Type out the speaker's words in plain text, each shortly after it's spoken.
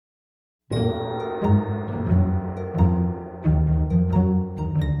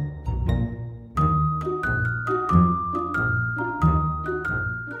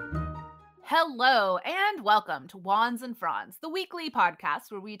Hello and welcome to Wands and Fronds, the weekly podcast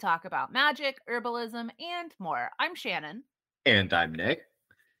where we talk about magic, herbalism, and more. I'm Shannon, And I'm Nick.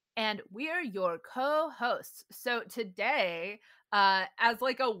 and we are your co-hosts. So today, as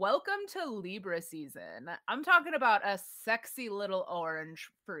like a welcome to Libra season, I'm talking about a sexy little orange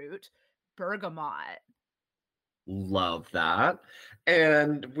fruit, bergamot. Love that.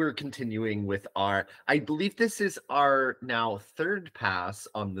 And we're continuing with I believe this is our now third pass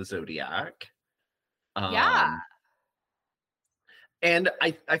on the Zodiac. Yeah, Um, and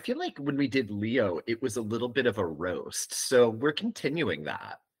I feel like when we did Leo, it was a little bit of a roast. So we're continuing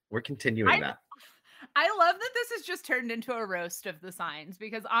that. We're continuing I that. I love that this has just turned into a roast of the signs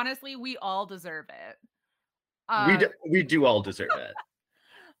because honestly, we all deserve it. Uh, We do all deserve it.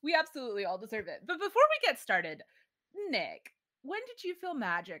 We absolutely all deserve it. But before we get started, Nick, when did you feel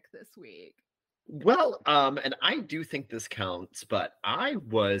magic this week? Well, and I do think this counts, but I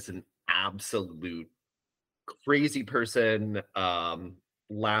was an absolute crazy person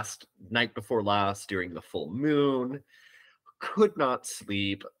last night before last during the full moon. Could not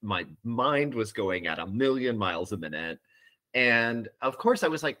sleep. My mind was going at a million miles a minute. And of course, I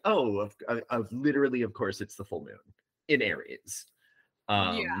was like, oh, literally, of course, it's the full moon in Aries.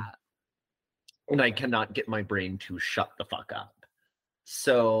 Um, Yeah. and I cannot get my brain to shut the fuck up.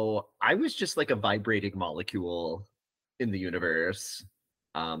 So I was just like a vibrating molecule in the universe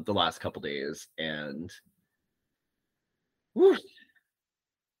the last couple days. And whew,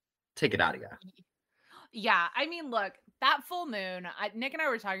 take it out of you. Yeah, I mean, look, that full moon, Nick and I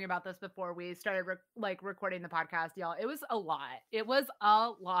were talking about this before we started recording the podcast, y'all. It was a lot. It was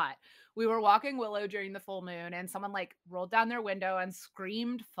a lot. We were walking Willow during the full moon and someone like rolled down their window and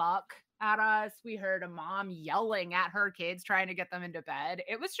screamed fuck at us. We heard a mom yelling at her kids trying to get them into bed.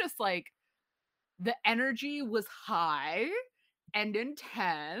 It was just like the energy was high and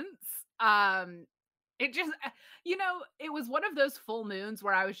intense. Um, it just, it was one of those full moons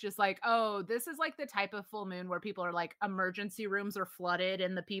where I was just like, oh, this is like the type of full moon where people are like, emergency rooms are flooded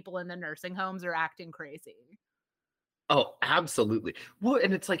and the people in the nursing homes are acting crazy. Oh, absolutely. Well,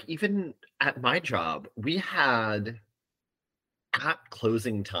 and it's like even at my job, we had at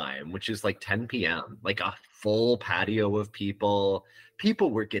closing time, which is like 10 p.m., like a full patio of people. People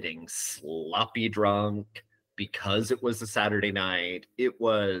were getting sloppy drunk because it was a Saturday night. It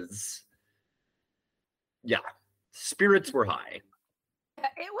was, yeah, spirits were high.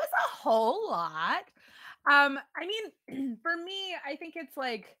 It was a whole lot. I mean, for me, I think it's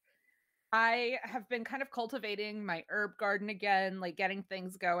like I have been kind of cultivating my herb garden again, like getting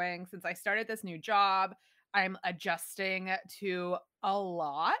things going since I started this new job. I'm adjusting to a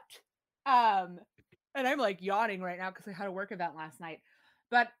lot. Um, and I'm like yawning right now because I had a work event last night.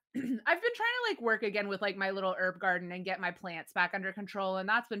 But I've been trying to like work again with like my little herb garden and get my plants back under control, and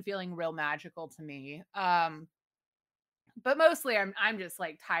that's been feeling real magical to me. But mostly I'm just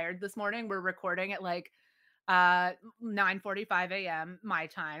like tired this morning. We're recording at like 9:45 a.m. my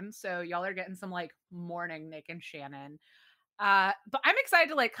time. So y'all are getting some like morning Nick and Shannon. But I'm excited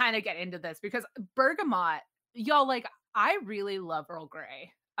to like kind of get into this because bergamot, y'all, like I really love Earl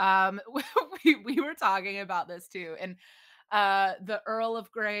Grey. We were talking about this too. And the Earl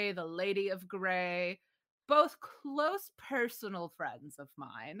of Grey, the Lady of Grey, both close personal friends of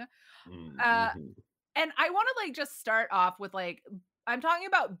mine. Uh Mhm. and I want to like just start off with like I'm talking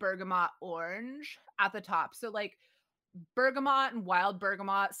about bergamot orange at the top. So like bergamot and wild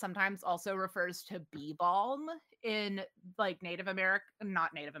bergamot sometimes also refers to bee balm in like Native America,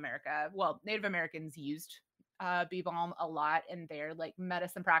 not Native America. Well, Native Americans used bee balm a lot in their like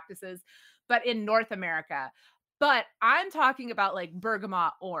medicine practices, but in North America. But I'm talking about like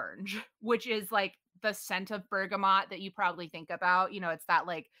bergamot orange, which is like the scent of bergamot that you probably think about. It's that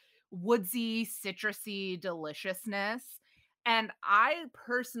like woodsy, citrusy deliciousness. And I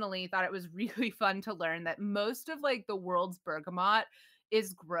personally thought it was really fun to learn that most of like the world's bergamot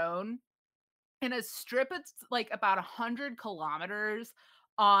is grown in a strip. It's like about 100 kilometers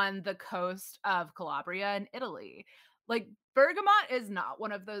on the coast of Calabria in Italy. Like bergamot is not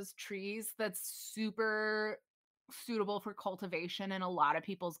one of those trees that's super suitable for cultivation in a lot of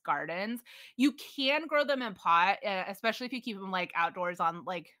people's gardens. You can grow them in pot, especially if you keep them like outdoors on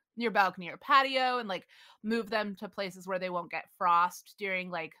like your balcony or patio and like move them to places where they won't get frost during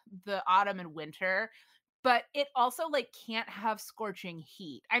like the autumn and winter. But it also like can't have scorching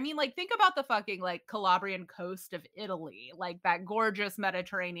heat. I mean, like think about the fucking like Calabrian coast of Italy, like that gorgeous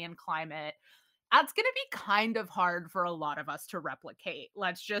Mediterranean climate. That's gonna be kind of hard for a lot of us to replicate.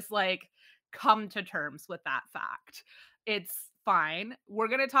 Let's just, like, come to terms with that fact. It's fine. We're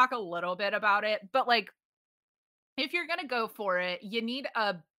gonna talk a little bit about it, but, like, if you're gonna go for it, you need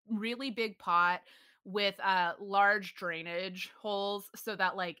a really big pot with large drainage holes so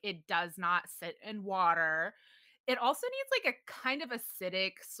that like it does not sit in water. It also needs like a kind of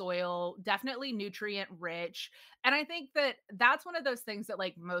acidic soil, definitely nutrient rich. And I think that that's one of those things that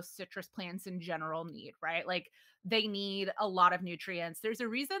like most citrus plants in general need, right? Like they need a lot of nutrients. There's a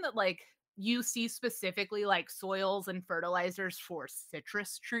reason that like you see specifically like soils and fertilizers for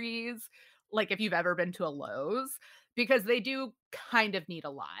citrus trees, like if you've ever been to a Lowe's, because they do kind of need a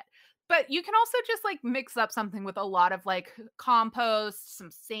lot. But you can also just like mix up something with a lot of like compost,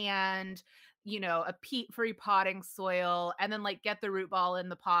 some sand, a peat free potting soil, and then like get the root ball in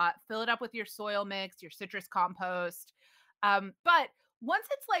the pot, fill it up with your soil mix, your citrus compost. But once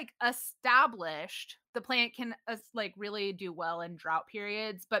it's like established, the plant can like really do well in drought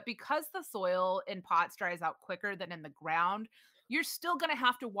periods. But because the soil in pots dries out quicker than in the ground, you're still going to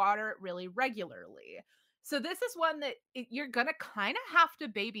have to water it really regularly. So this is one that you're going to kind of have to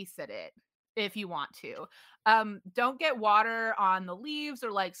babysit it if you want to. Don't get water on the leaves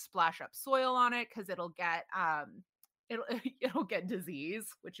or like splash up soil on it because it'll it'll get disease,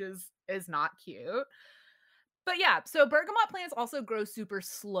 which is not cute. But yeah, so bergamot plants also grow super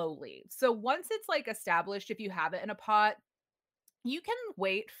slowly. So once it's like established, if you have it in a pot, you can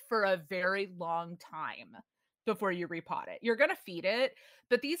wait for a very long time before you repot it. You're going to feed it,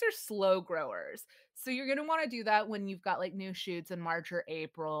 but these are slow growers. So you're going to want to do that when you've got like new shoots in March or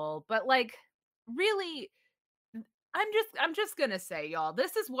April. But like really I'm just going to say y'all,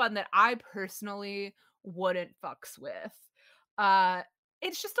 this is one that I personally wouldn't fucks with. Uh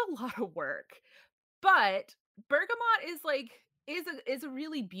it's just a lot of work. But bergamot is like is a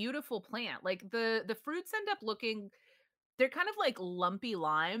really beautiful plant. Like the fruits end up looking they're kind of like lumpy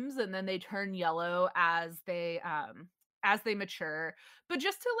limes and then they turn yellow as they mature. But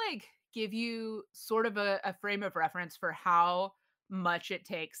just to like give you sort of a frame of reference for how much it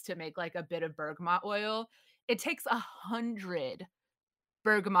takes to make like a bit of bergamot oil, it takes 100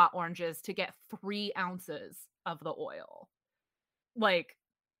 bergamot oranges to get 3 ounces of the oil. Like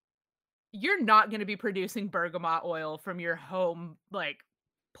you're not going to be producing bergamot oil from your home like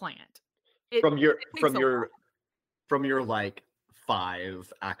plant. From your It takes from a lot. your from your, like,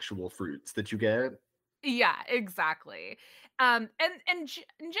 5 actual fruits that you get? Yeah, exactly. And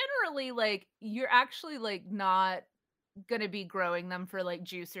generally, like, you're actually, like, not gonna be growing them for, like,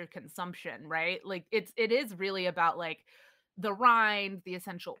 juice or consumption, right? Like, it is really about, like, the rind, the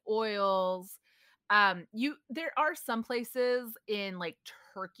essential oils. There are some places in, like,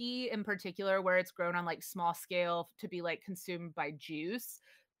 Turkey in particular where it's grown on, like, small scale to be, like, consumed by juice,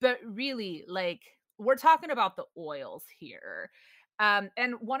 but really, like, we're talking about the oils here. And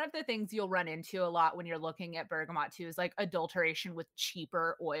one of the things you'll run into a lot when you're looking at bergamot too is like adulteration with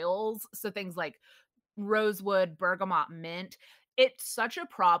cheaper oils. So things like rosewood, bergamot, mint. It's such a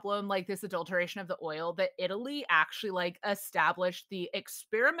problem, like this adulteration of the oil, that Italy actually like established the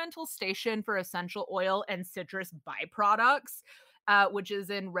experimental station for essential oil and citrus byproducts, which is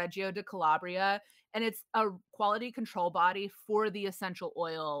in Reggio de Calabria, and it's a quality control body for the essential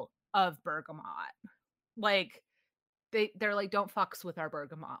oil of bergamot. Like they're like, "Don't fucks with our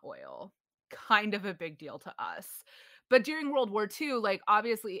bergamot oil." Kind of a big deal to us. But during World War II, like,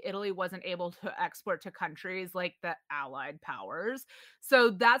 obviously, Italy wasn't able to export to countries like the Allied powers. So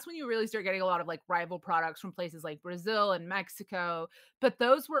that's when you really start getting a lot of, like, rival products from places like Brazil and Mexico, but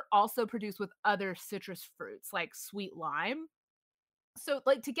those were also produced with other citrus fruits, like sweet lime. So,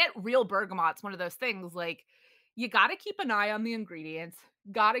 like, to get real bergamot's one of those things, like, you gotta keep an eye on the ingredients,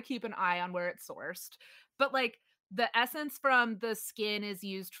 gotta keep an eye on where it's sourced. But, like, the essence from the skin is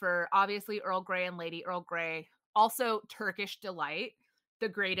used for, obviously, Earl Grey and Lady Earl Grey, also Turkish Delight, the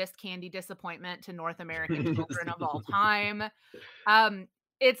greatest candy disappointment to North American children of all time. Um,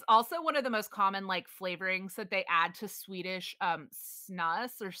 it's also one of the most common, like, flavorings that they add to Swedish,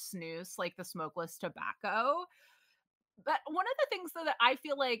 snus or snus, like the smokeless tobacco. But one of the things though that I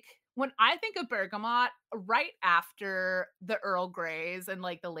feel like when I think of bergamot, right after the Earl Greys and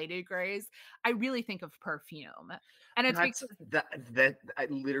like the Lady Greys, I really think of perfume. And it's That's because that I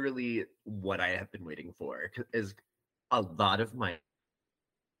literally what I have been waiting for, 'cau is a lot of my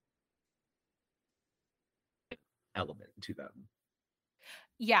element to them.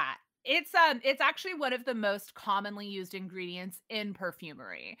 yeah, it's actually one of the most commonly used ingredients in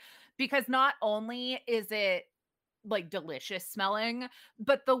perfumery because not only is it like delicious smelling,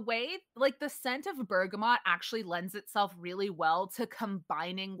 but the way like the scent of bergamot actually lends itself really well to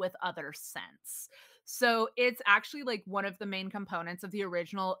combining with other scents. So it's actually like one of the main components of the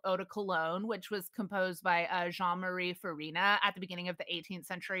original eau de cologne, which was composed by Jean-Marie Farina at the beginning of the 18th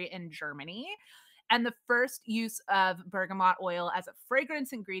century in Germany. And the first use of bergamot oil as a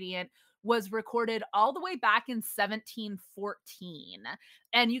fragrance ingredient was recorded all the way back in 1714.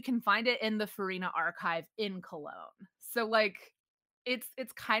 And you can find it in the Farina archive in Cologne. So like it's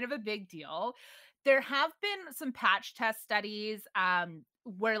kind of a big deal. There have been some patch test studies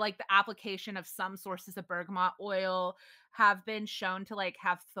where like the application of some sources of bergamot oil have been shown to like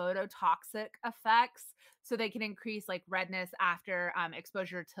have phototoxic effects, so they can increase like redness after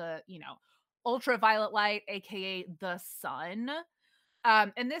exposure to, ultraviolet light, aka the sun.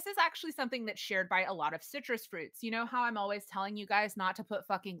 And this is actually something that's shared by a lot of citrus fruits. You know how I'm always telling you guys not to put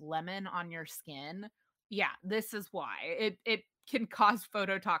fucking lemon on your skin? Yeah, this is why. It can cause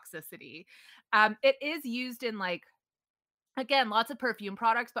phototoxicity. It is used in like, again, lots of perfume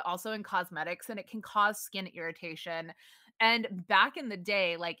products, but also in cosmetics, and it can cause skin irritation. And back in the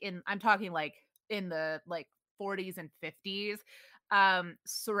day, I'm talking like in the like 40s and 50s,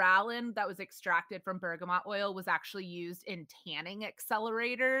 Soralin that was extracted from bergamot oil was actually used in tanning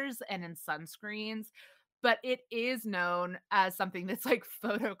accelerators and in sunscreens. But it is known as something that's like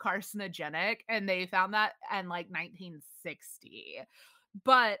photocarcinogenic, and they found that in like 1960.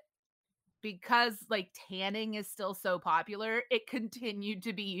 But because like tanning is still so popular, it continued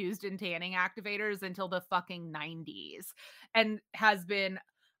to be used in tanning activators until the fucking 90s, and has been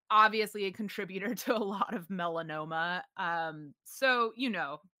obviously a contributor to a lot of melanoma. So,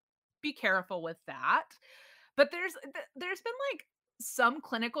 be careful with that. But there's been like some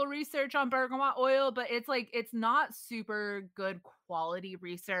clinical research on bergamot oil, but it's like it's not super good quality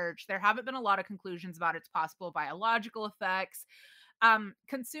research. There haven't been a lot of conclusions about its possible biological effects.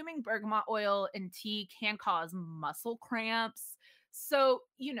 Consuming bergamot oil in tea can cause muscle cramps. So,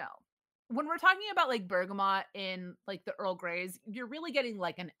 when we're talking about like bergamot in like the Earl Greys, you're really getting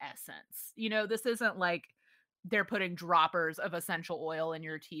like an essence. This isn't like they're putting droppers of essential oil in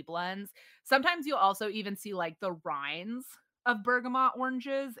your tea blends. Sometimes you'll also even see like the rinds of bergamot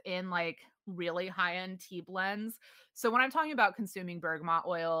oranges in like really high end tea blends. So when I'm talking about consuming bergamot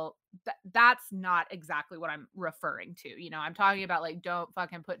oil, that's not exactly what I'm referring to. I'm talking about like don't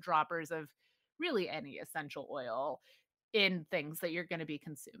fucking put droppers of really any essential oil in things that you're going to be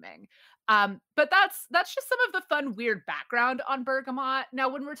consuming. But that's just some of the fun, weird background on bergamot. Now,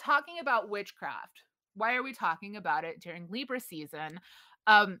 when we're talking about witchcraft, why are we talking about it during Libra season?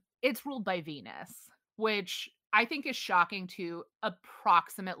 It's ruled by Venus, which I think is shocking to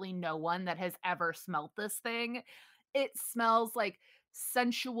approximately no one that has ever smelt this thing. It smells like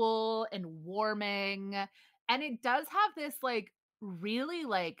sensual and warming, and it does have this like really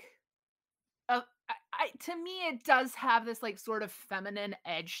like to me, it does have this like sort of feminine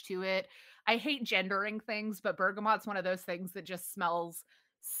edge to it. I hate gendering things, but bergamot's one of those things that just smells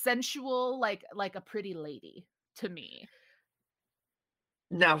sensual, like a pretty lady to me.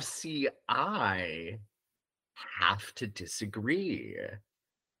 Now, see, I have to disagree.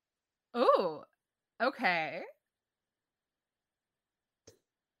 Oh, okay.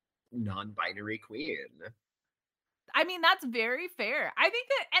 Non-binary queen. I mean, that's very fair. I think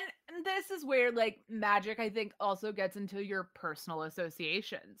that, and this is where like magic, I think, also gets into your personal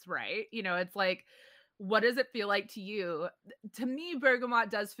associations, right? It's like, what does it feel like to you? To me,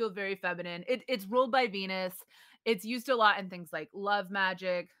 bergamot does feel very feminine. It's ruled by Venus. It's used a lot in things like love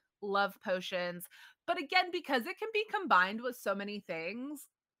magic, love potions. But again, because it can be combined with so many things,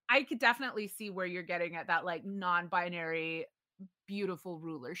 I could definitely see where you're getting at that like non-binary, beautiful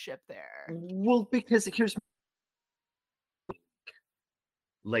rulership there. Well, because here's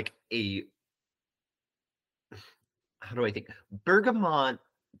like a how do I think? Bergamot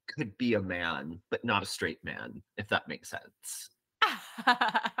could be a man, but not a straight man, if that makes sense.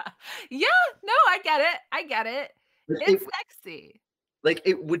 Yeah, no, I get it. I get it. Like it, It's sexy. like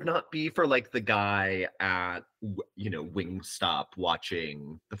it would not be for like the guy at Wingstop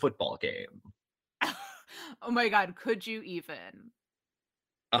watching the football game. Oh my god, could you even?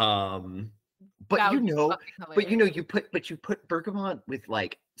 Um, but That you would be know, fucking but you hilarious. know, you put bergamot with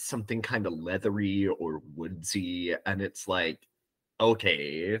like something kind of leathery or woodsy, and it's like,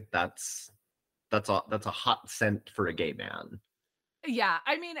 okay, that's a hot scent for a gay man. Yeah,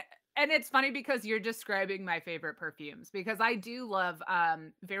 I mean, and it's funny because you're describing my favorite perfumes because I do love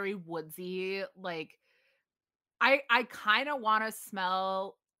very woodsy, like I kind of want to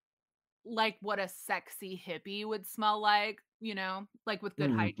smell like what a sexy hippie would smell like, like with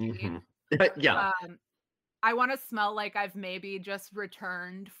good hygiene. Mm-hmm. Yeah. I wanna smell like I've maybe just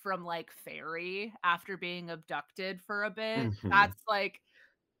returned from, like, fairy after being abducted for a bit. Mhm.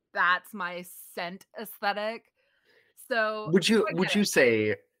 That's my scent aesthetic. So Would you again,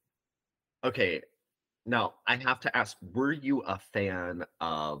 say okay, now I have to ask, were you a fan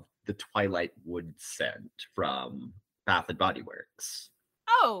of the Twilight Wood scent from Bath& and Body Works?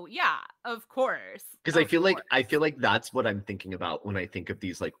 oh, yeah, Because of I course. feel like that's what I'm thinking about when I think of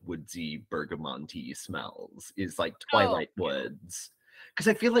these, like, woodsy, bergamonty smells, is, like, Oh, Twilight Woods. Because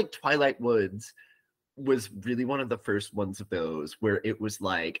I feel like Twilight Woods was really one of the first ones of those where it was,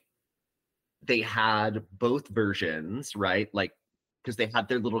 like, they had both versions, right? Like, because they had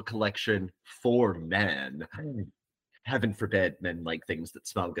their little collection for men. Heaven forbid men like things that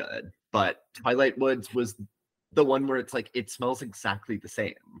smell good. But Twilight Woods was the one where it's like it smells exactly the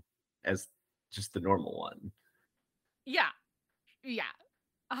same as just the normal one. yeah, yeah,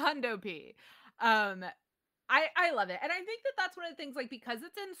 hundo P. Um, I love it, and I think that that's one of the things, like, because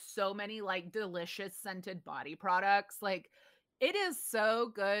it's in so many, like, delicious scented body products, like, it is so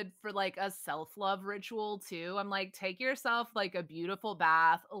good for, like, a self-love ritual too. I'm like, take yourself, like, a beautiful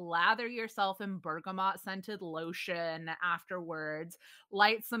bath, lather yourself in bergamot scented lotion afterwards,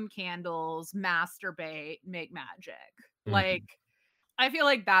 light some candles, masturbate, make magic. Mhm. Like, I feel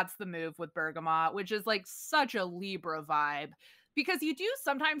like that's the move with bergamot, which is like such a Libra vibe because you do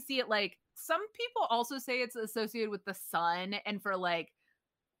sometimes see it like some people also say it's associated with the sun and for like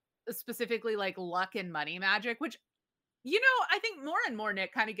specifically like luck and money magic, which I think more and more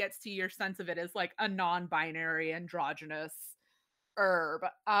Nick kind of gets to your sense of it as like a non-binary androgynous herb.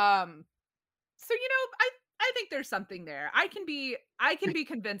 So I think there's something there. I can be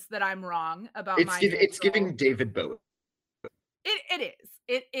convinced that I'm wrong about my It's neutral. giving David Bowie. It is.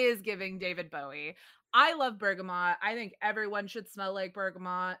 It is giving David Bowie. I love bergamot. I think everyone should smell like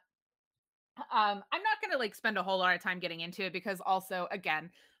bergamot. I'm not gonna like spend a whole lot of time getting into it because also,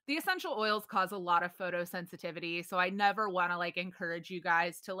 again, the essential oils cause a lot of photosensitivity. So I never want to like encourage you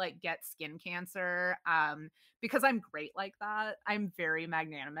guys to like get skin cancer. Because I'm great like that. I'm very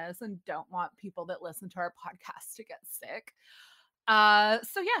magnanimous and don't want people that listen to our podcast to get sick.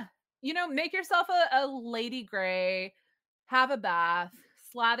 So yeah, make yourself a lady gray, have a bath,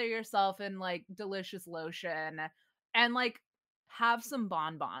 slather yourself in like delicious lotion, and like have some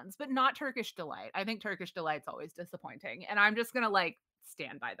bonbons, but not Turkish delight. I think Turkish delight's always disappointing, and I'm just gonna like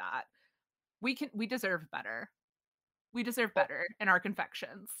stand by that. We deserve better. We deserve better in our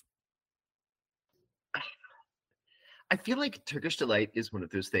confections. I feel like Turkish Delight is one of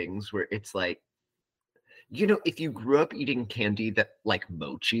those things where it's like, if you grew up eating candy that like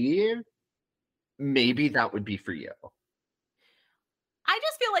mochi, maybe that would be for you. I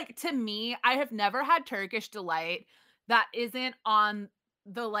just feel like to me, I have never had Turkish delight that isn't on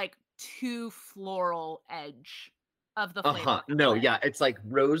the like too floral edge of the flavor Uh-huh. No, palette. yeah, it's like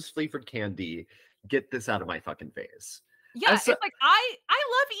rose flavored candy. Get this out of my fucking face. Yeah, As so, it's like I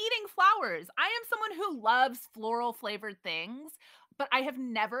love eating flowers. I am someone who loves floral flavored things, but I have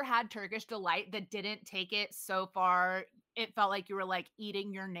never had Turkish delight that didn't take it so far. It felt like you were like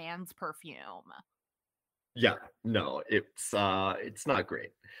eating your nan's perfume. yeah, no, it's not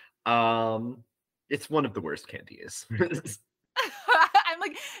great. Um, it's one of the worst candies. I'm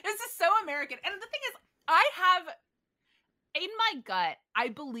like, this is so American. And the thing is, I have in my gut, I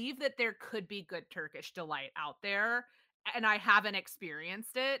believe that there could be good Turkish delight out there, and I haven't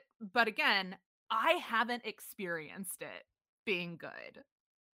experienced it. But again, I haven't experienced it being good.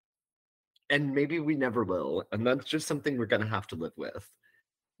 And maybe we never will, and that's just something we're gonna have to live with.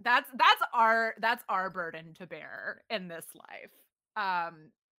 That's our burden to bear in this life.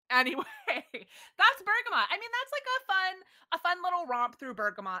 Anyway, that's bergamot. I mean, that's like a fun little romp through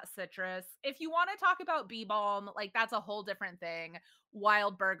bergamot citrus. If you want to talk about bee balm, like that's a whole different thing.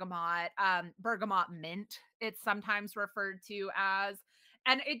 Wild bergamot, bergamot mint, it's sometimes referred to as,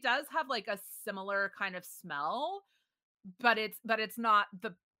 and it does have like a similar kind of smell, but it's not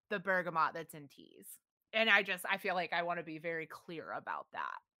the bergamot that's in teas. And I feel like I want to be very clear about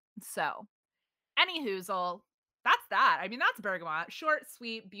that. So, any hoozle, that's that. I mean, that's bergamot. Short,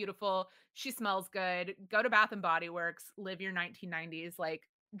 sweet, beautiful. She smells good. Go to Bath and Body Works. Live your 1990s like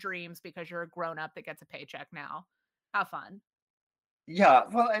dreams because you're a grown up that gets a paycheck now. Have fun. Yeah,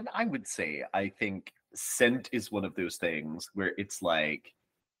 well, and I would say I think scent is one of those things where it's like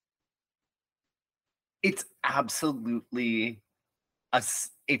it's absolutely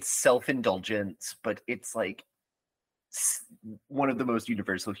it's self-indulgence, but it's like s- one of the most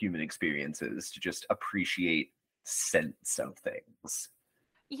universal human experiences to just appreciate scents of things.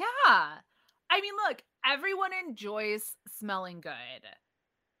 Yeah. I mean, look, everyone enjoys smelling good.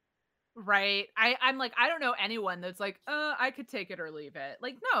 Right. I'm like, I don't know anyone that's like, I could take it or leave it.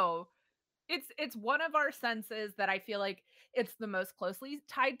 Like, no. It's one of our senses that I feel like it's the most closely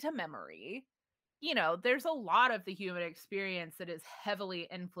tied to memory. You know, there's a lot of the human experience that is heavily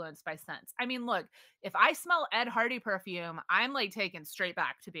influenced by scents. I mean, look, if I smell Ed Hardy perfume, I'm like taken straight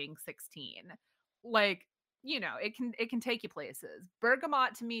back to being 16. Like, you know, it can take you places.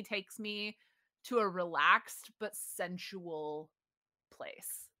 Bergamot to me takes me to a relaxed but sensual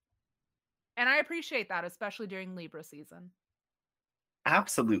place. And I appreciate that, especially during Libra season.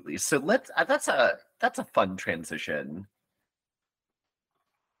 Absolutely. So that's a fun transition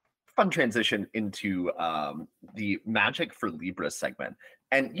into the magic for Libra segment.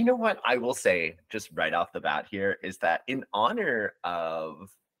 And you know what I will say just right off the bat here is that in honor of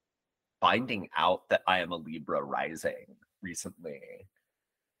finding out that I am a Libra rising recently,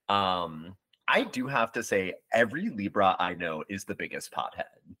 um, I do have to say every Libra I know is the biggest pothead.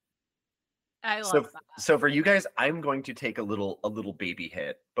 I So love that. so for you guys, I'm going to take a little baby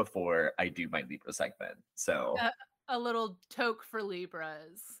hit before I do my Libra segment. So A, a little toke for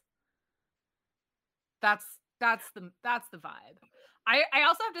Libras. That's that's the vibe. I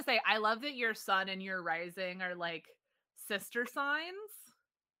also have to say I love that your sun and your rising are like sister signs.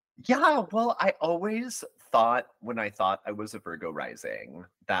 yeah, well, I always thought when I thought I was a Virgo rising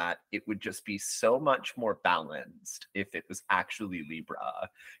that it would just be so much more balanced if it was actually Libra.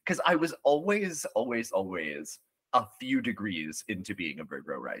 Because I was always a few degrees into being a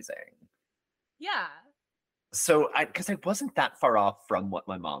Virgo rising. Yeah. So because I wasn't that far off from what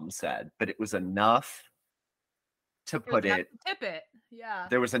my mom said, but it was enough to It was put enough it, to tip it. Yeah.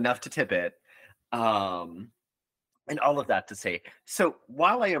 there was enough to tip it. Um, and all of that to say, so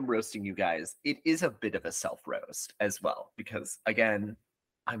while I am roasting you guys, it is a bit of a self roast as well, because again,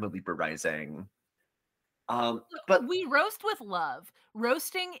 I'm a Libra rising. Look, But we roast with love.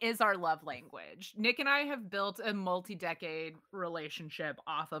 Roasting is our love language. Nick and I have built a multi-decade relationship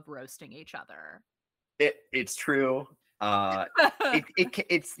off of roasting each other. it's true. Uh,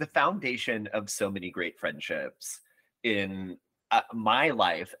 it's the foundation of so many great friendships in my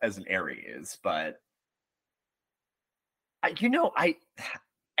life as an Aries. But I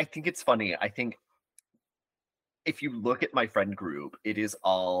think it's funny. I think if you look at my friend group, it is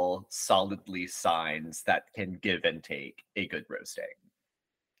all solidly signs that can give and take a good roasting.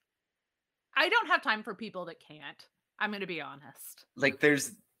 I don't have time for people that can't. I'm going to be honest. Like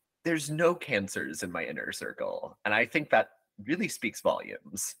there's no cancers in my inner circle, and I think that really speaks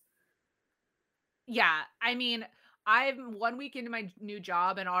volumes. Yeah, I mean, I'm 1 week into my new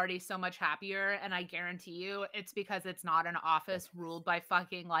job and already so much happier, and I guarantee you it's because it's not an office ruled by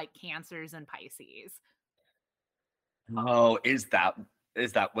fucking, like, Cancers and Pisces. Oh, is that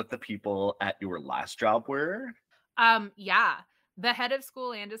what the people at your last job were? Yeah, the head of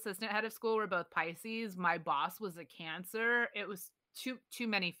school and assistant head of school were both Pisces, my boss was a Cancer, it was too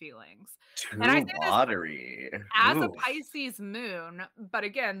many feelings, and I Too say this watery. as a Oof. Pisces moon, but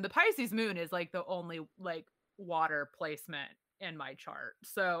again, the Pisces moon is, like, the only, like, water placement in my chart.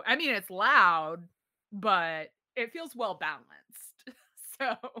 So, I mean, it's loud, but it feels well balanced.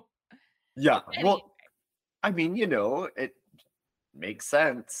 So, Yeah. any Well, I mean, it makes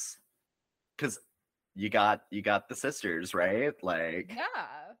sense because you got the sisters, right? Like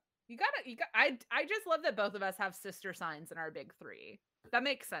yeah. You got I just love that both of us have sister signs in our big 3. That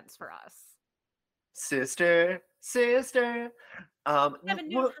makes sense for us. sister, sister. Never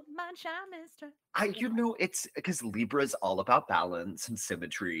knew Well, how much I missed her. it's because Libra is all about balance and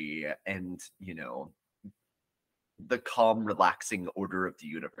symmetry and, the calm, relaxing order of the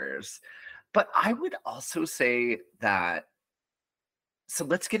universe. But I would also say that so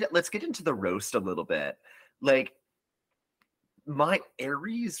let's get into the roast a little bit. Like my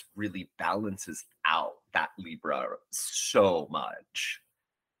Aries really balances out that Libra so much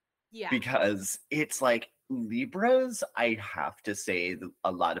Yeah. because it's like Libras, I have to say,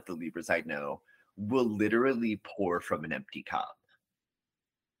 a lot of the Libras I know will literally pour from an empty cup.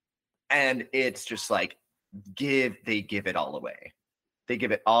 And it's just like they give it all away. They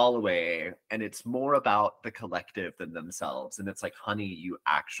give it all away, and it's more about the collective than themselves. And it's like, honey, you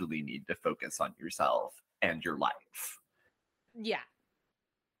actually need to focus on yourself and your life. Yeah.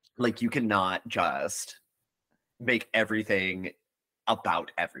 Like, you cannot just make everything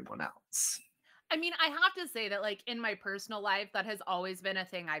about everyone else. I mean, I have to say that, like, in my personal life, that has always been a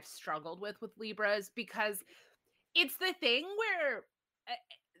thing I've struggled with Libras because it's the thing where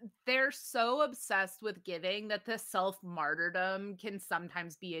they're so obsessed with giving that the self martyrdom can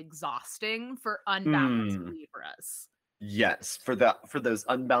sometimes be exhausting for unbalanced Hmm. Libras. Yes, for those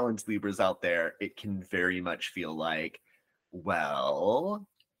unbalanced Libras out there, it can very much feel like, well,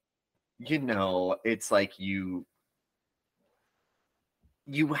 it's like you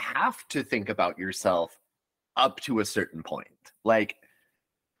have to think about yourself up to a certain point. Like,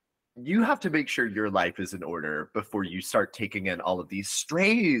 you have to make sure your life is in order before you start taking in all of these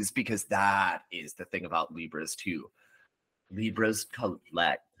strays, because that is the thing about Libras too. Libras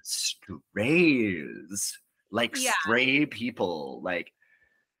collect strays, like Yeah. stray people. Like,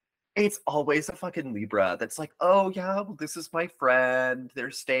 it's always a fucking Libra that's like, oh yeah, well, this is my friend.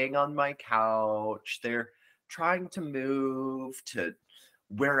 They're staying on my couch. They're trying to move to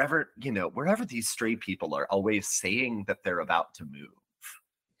wherever these stray people are always saying that they're about to move.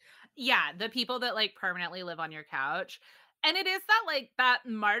 Yeah, the people that, like, permanently live on your couch. And it is that, like, that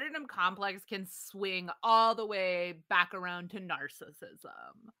martyrdom complex can swing all the way back around to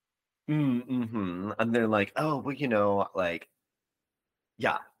narcissism. Mm-hmm. And they're like, oh, well, like,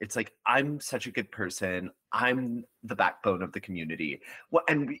 yeah, it's like, I'm such a good person. I'm the backbone of the community. Well,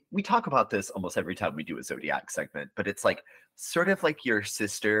 and we talk about this almost every time we do a zodiac segment, but it's like sort of like your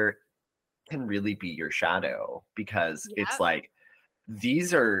sister can really be your shadow, because it's Yep. like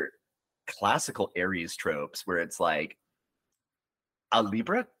these are classical Aries tropes where it's like a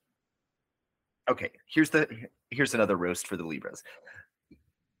Libra. Okay, here's another roast for the Libras.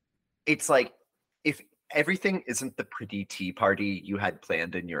 It's like, if everything isn't the pretty tea party you had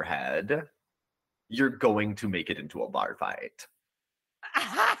planned in your head, you're going to make it into a bar fight.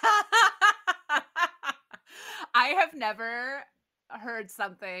 I have never heard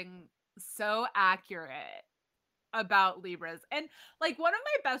something so accurate about Libras. And, like, one of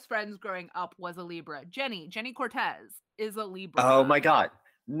my best friends growing up was a Libra. Jenny Cortez is a Oh Libra. my God.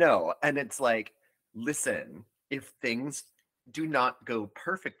 No. And it's like, listen, if things do not go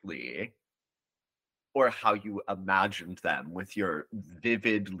perfectly or how you imagined them with your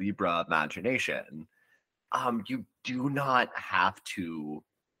vivid Libra imagination, you do not have to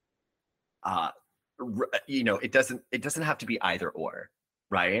uh it doesn't have to be either or,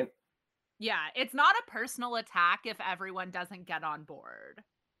 right? Yeah, it's not a personal attack if everyone doesn't get on board.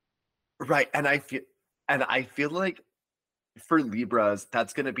 Right. And I feel like for Libras,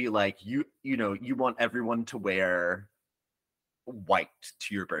 that's gonna be like, you want everyone to wear white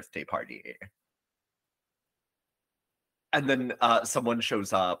to your birthday party. And then someone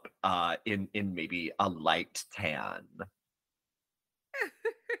shows up in maybe a light tan.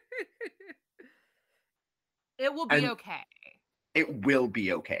 It will be And okay. it will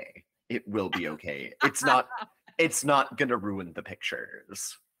be okay. It will be okay. It's not gonna ruin the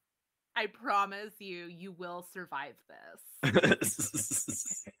pictures. I promise you, you will survive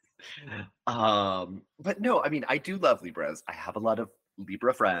this. But no, I mean, I do love Libras. I have a lot of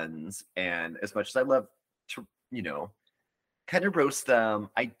Libra friends, and as much as I love to, kind of roast them,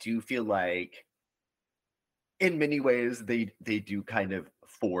 I do feel like in many ways they do kind of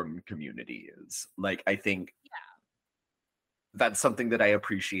form communities. Like, I think that's something that I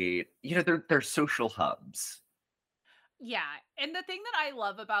appreciate. They're social hubs. Yeah, and the thing that I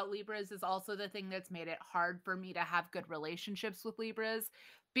love about Libras is also the thing that's made it hard for me to have good relationships with Libras,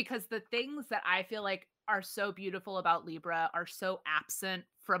 because the things that I feel like are so beautiful about Libra are so absent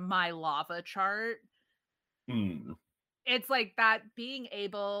from my lava chart. Mm. It's like that being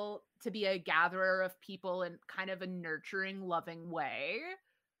able to be a gatherer of people in kind of a nurturing, loving way,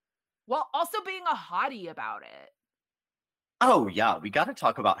 while also being a hottie about it. Oh yeah, we got to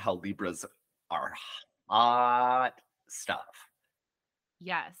talk about how Libras are hot stuff.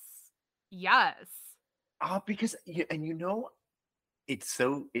 Yes. Yes. Because it's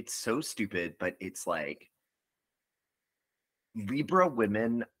so stupid, but it's like Libra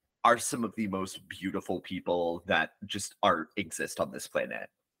women are some of the most beautiful people that just are exist on this planet.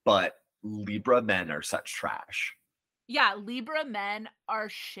 But Libra men are such trash. Yeah, Libra men are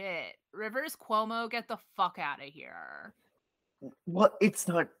shit. Rivers Cuomo, get the fuck out of here. Well, it's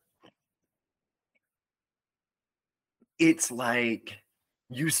like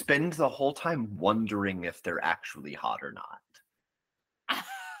you spend the whole time wondering if they're actually hot or not.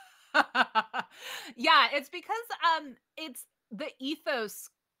 Yeah, it's because it's the ethos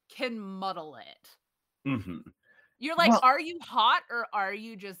can muddle it. Hmm. You're like, Well, are you hot or are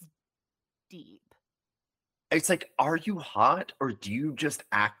you just deep? it's like, are you hot, or do you just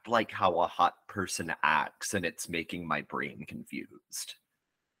act like how a hot person acts and it's making my brain confused?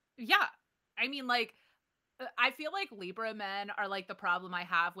 Yeah. I mean, like, I feel like Libra men are like the problem I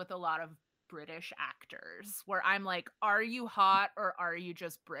have with a lot of British actors, where I'm like, are you hot or are you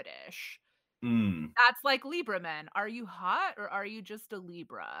just British? Mm, That's like Libra men. Are you hot or are you just a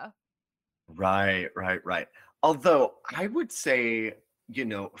Libra? right, right, right. Although I would say,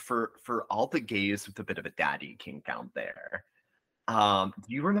 for all the gays with a bit of a daddy kink out there, Do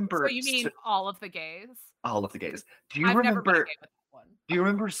you So remember you mean all of the gays? all of the gays? Do you I've never met a remember gay with that one. do you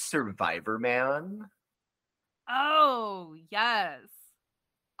remember Survivor Man? Oh, yes.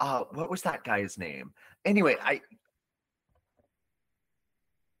 What was that guy's name? Anyway, I I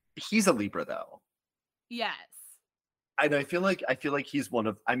he's a Libra though. yes. And I feel like he's one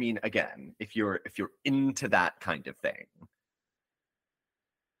of I mean, again, if you're into that kind of thing,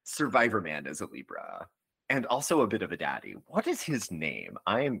 Survivor Man is a Libra. And also a bit of a daddy. What is his name?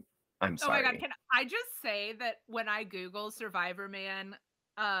 I'm Oh my god, sorry. can I just say that when I Google Survivor Man,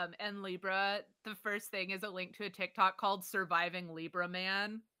 and Libra, the first thing is a link to a TikTok called Surviving Libra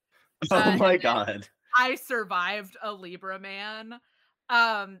Man, Oh and my then god. I survived a Libra man.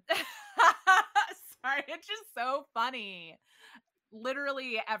 Sorry, it's just so funny.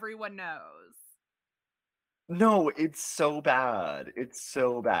 Literally everyone knows. No, it's so bad. It's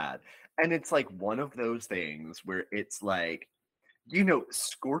so bad. And it's like one of those things where it's like,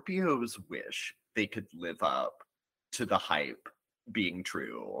 Scorpios wish they could live up to the hype being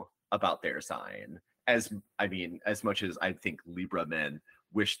true about their sign. As much as I think Libra men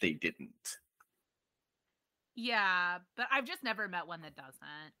wish they didn't. Yeah, but I've just never met one that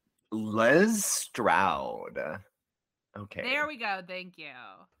doesn't. Les Stroud. There Okay. we go, thank you.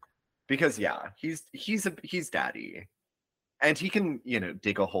 Because yeah, he's daddy. And he can,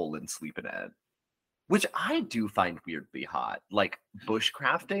 dig a hole and sleep in it. Which I do find weirdly hot. Like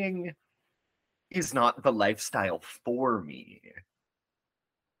bushcrafting is not the lifestyle for me.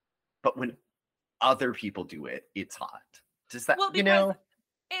 But when other people do it, it's hot. Does that, Well, because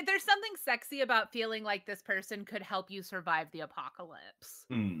there's something sexy about feeling like this person could help you survive the apocalypse.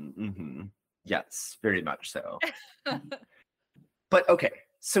 mm-hmm. Yes, very much so. But okay,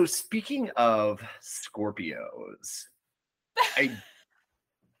 so speaking of Scorpios, I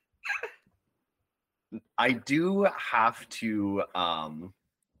I do have to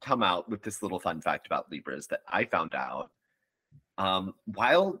come out with this little fun fact about Libras that I found out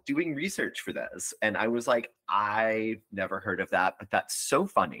while doing research for this. And I was like, I've never heard of that, but that's so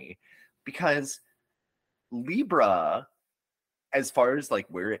funny because Libra, as far as like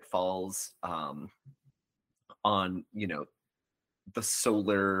where it falls on, the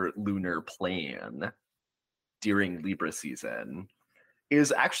solar lunar plan during Libra season,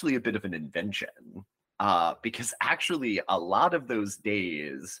 is actually a bit of an invention. Because actually, a lot of those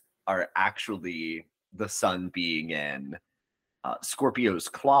days are actually the sun being in Scorpio's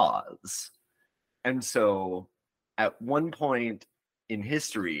claws. And so at one point in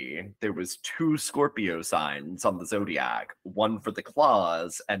history, there was two Scorpio signs on the zodiac, one for the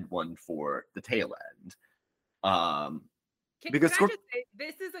claws and one for the tail end. Um, Can because I just say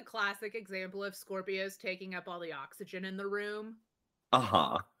this is a classic example of Scorpios taking up all the oxygen in the room?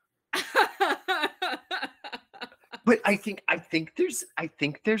 uh-huh. But I think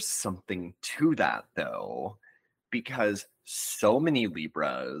there's something to that though, because so many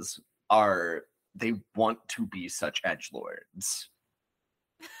Libras they want to be such edge lords.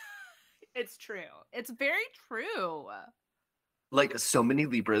 It's true. It's very true. Like so many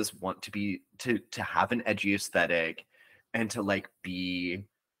Libras want to have an edgy aesthetic and to like be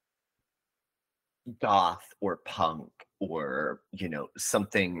goth or punk or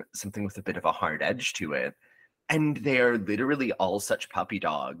something with a bit of a hard edge to it. And they are literally all such puppy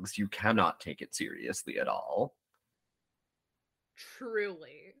dogs. You cannot take it seriously at all.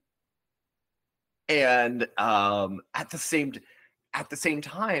 Truly. And at the same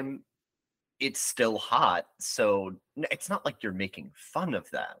time, it's still hot. So it's not like you're making fun of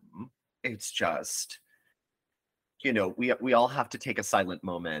them. It's just, we all have to take a silent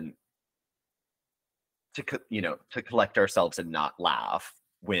moment to collect ourselves and not laugh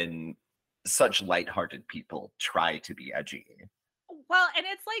when such lighthearted people try to be edgy. Well, and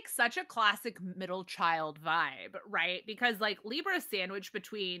it's like such a classic middle child vibe, right? Because like Libra is sandwiched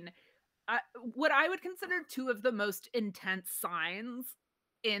between what I would consider two of the most intense signs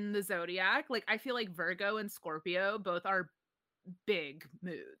in the zodiac. Like I feel like Virgo and Scorpio both are big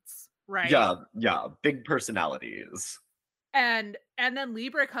moods, right? Yeah, yeah, big personalities. And then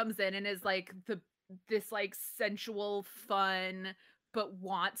Libra comes in and is like this like sensual, fun, but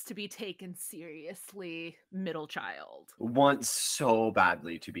wants to be taken seriously middle child. Want so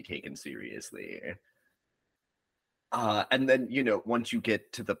badly to be taken seriously. And then, once you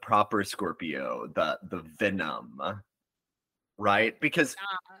get to the proper Scorpio, the venom, right? Because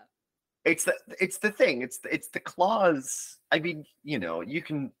Uh, it's the thing. It's the claws. I mean, you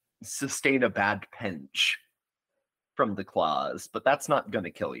can sustain a bad pinch from the claws, but that's not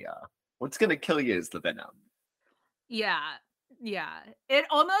gonna kill you. What's gonna kill you is the venom. yeah. Yeah. It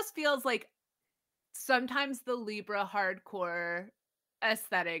almost feels like sometimes the Libra hardcore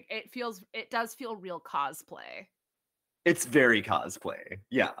aesthetic. It does feel real cosplay. It's very cosplay.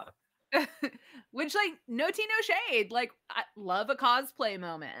 Yeah. Which, like, no tea, no shade. Like, I love a cosplay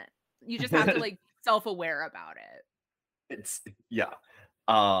moment. You just have to, like, be self-aware about it. It's yeah.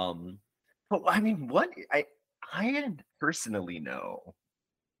 Um, but I mean, I personally know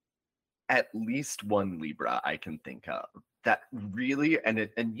at least one Libra I can think of that really and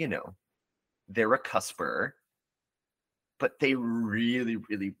they're a cusper, but they really,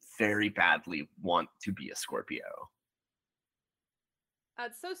 really very badly want to be a Scorpio.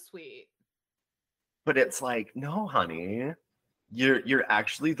 That's so sweet. But it's like, no, honey, you're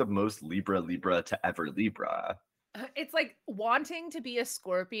actually the most Libra to ever Libra. It's like wanting to be a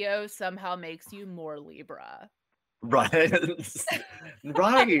Scorpio somehow makes you more Libra. Right.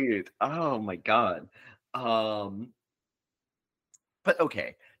 Right. Oh my God. Um, but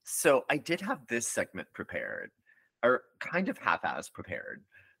okay. So I did have this segment prepared, or kind of half-ass prepared,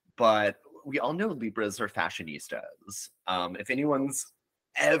 but we all know Libras are fashionistas. If anyone's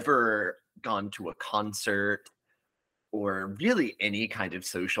ever gone to a concert or really any kind of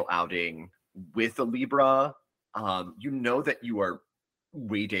social outing with a Libra, you know that you are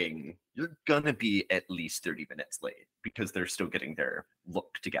waiting. You're gonna be at least 30 minutes late because they're still getting their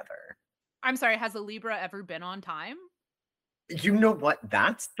look together. I'm sorry, has a Libra ever been on time? You know what?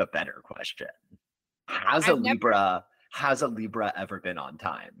 That's the better question. Has a I've never Libra has a Libra ever been on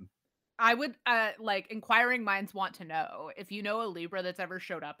time? I would, like, inquiring minds want to know. If you know a Libra that's ever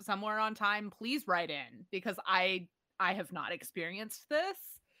showed up somewhere on time, please write in because I have not experienced this.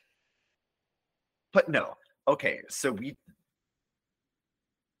 But no. Okay, so we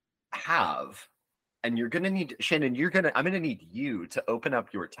have, and you're gonna need Shannon, I'm gonna need you to open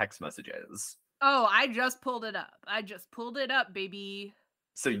up your text messages. Oh, I just pulled it up. I just pulled it up, baby.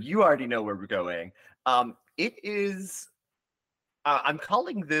 So you already know where we're going. It is I'm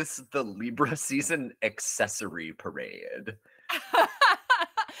calling this the Libra season accessory parade.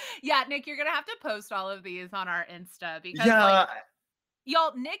 Yeah, Nick, you're gonna have to post all of these on our Insta because, like, Yeah,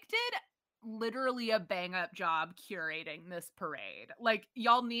 y'all, Nick did literally a bang up job curating this parade. Like,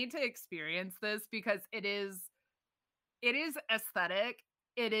 y'all need to experience this because it is aesthetic,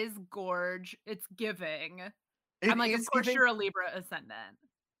 it is gorge, it's giving. I'm it like, of is course giving, you're a Libra ascendant.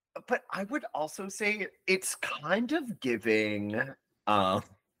 but I would also say it's kind of giving uh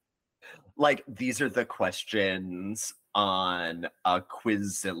like these are the questions on a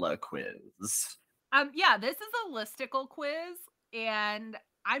Quizzilla quiz. Yeah, this is a listicle quiz, and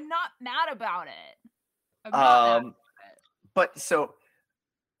I'm not mad about it. I'm not mad Um about it. but so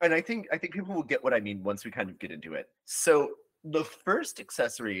and I think people will get what I mean once we kind of get into it. So the first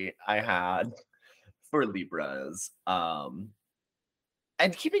accessory I had for Libras, and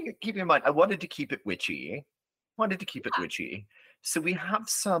keeping in mind, I wanted to keep it witchy. Wanted to keep it Yeah, witchy. So we have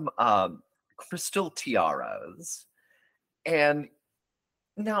some crystal tiaras. And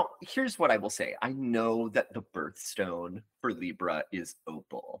now here's what I will say. I know that the birthstone for Libra is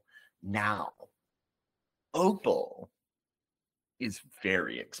opal. Now, opal is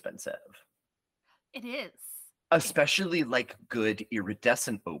very expensive. it is. It Especially like good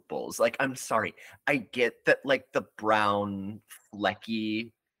iridescent opals. Like, I'm sorry, I get that like the brown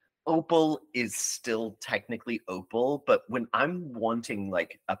flecky opal is still technically opal, but when I'm wanting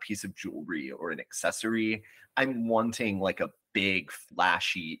like a piece of jewelry or an accessory, I'm wanting like a big,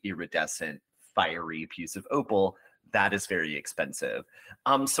 flashy, iridescent, fiery piece of opal. That is very expensive.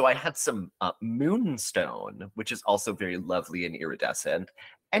 So I had some moonstone, which is also very lovely and iridescent,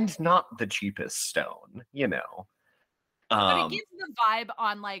 and not the cheapest stone. but it Um, gives the vibe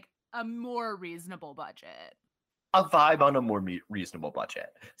on, like, a more reasonable budget. a vibe on a more reasonable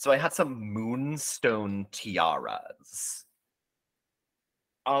budget. So I had some moonstone tiaras.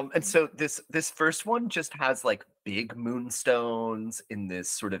 And so this first one just has like big moonstones in this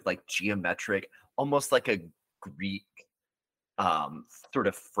sort of like geometric, almost like a Greek sort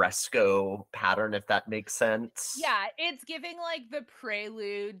of fresco pattern, if that makes sense. Yeah, it's giving, like, the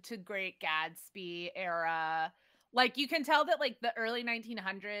prelude to Great Gatsby era. Like, you can tell that, like, the early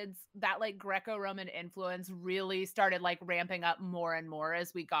 1900s, that, like, Greco-Roman influence really started, like, ramping up more and more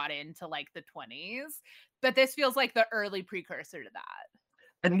as we got into, like, the 20s. But this feels like the early precursor to that.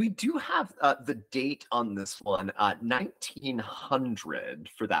 And we do have the date on this one, 1900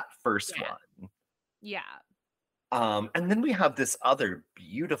 for that first Yeah. one. Yeah. And then we have this other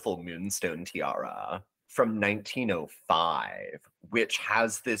beautiful moonstone tiara from 1905, which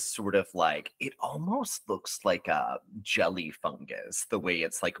has this sort of like, it almost looks like a jelly fungus, the way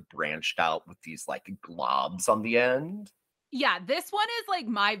it's like branched out with these like globs on the end. Yeah, this one is, like,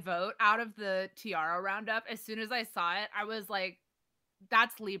 my vote out of the tiara roundup. As soon as I saw it, I was like,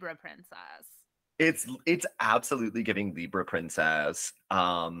 That's Libra princess. It's absolutely giving Libra princess.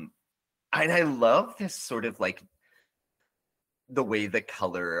 And I love this sort of like the way the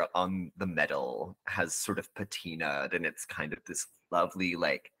color on the metal has sort of patinaed and it's kind of this lovely,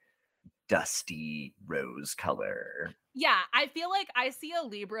 like dusty rose color. Yeah, I feel like I see a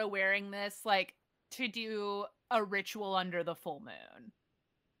Libra wearing this like to do a ritual under the full moon.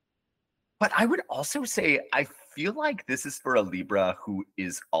 But I would also say I feel like this is for a Libra who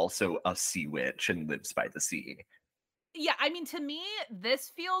is also a sea witch and lives by the sea. Yeah, I mean, to me, this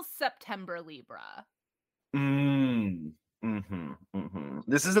feels September Libra. Mm.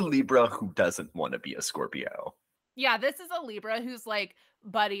 This is a Libra who doesn't want to be a Scorpio. Yeah, this is a Libra who's like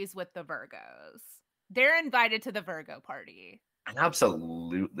buddies with the Virgos. They're invited to the Virgo party.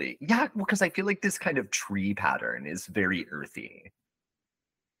 Absolutely. Yeah, because I feel like this kind of tree pattern is very earthy.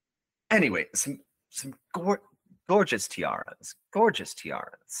 Anyway, some gorgeous tiaras. Gorgeous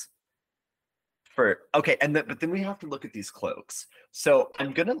tiaras. For okay, and then but then we have to look at these cloaks. So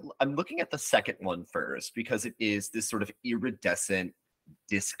I'm looking at the second one first because it is this sort of iridescent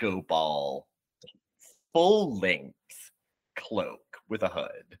disco ball full length cloak with a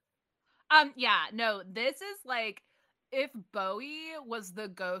hood. Yeah, no, this is like if Bowie was the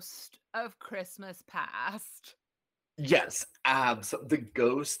ghost of Christmas past. Yes, the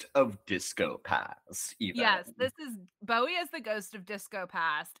ghost of disco pass, Yes, even. this is Bowie as the ghost of disco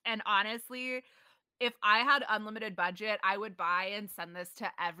past. And honestly, if I had unlimited budget, I would buy and send this to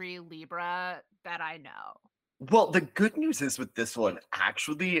every Libra that I know. Well, the good news is with this one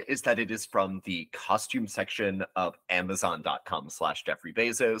actually is that it is from the costume section of Amazon.com/Jeffrey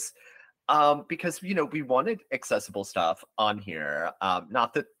Bezos. Because we wanted accessible stuff on here.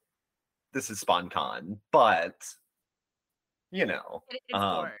 Not that this is SpawnCon, but you know, It's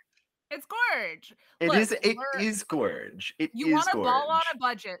um, gorge. It's gorge. it Look, is it is gorge. It you is wanna ball on gorge. a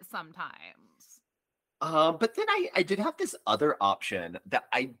budget sometimes. But then I did have this other option that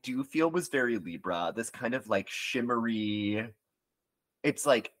I do feel was very Libra, this kind of like shimmery, it's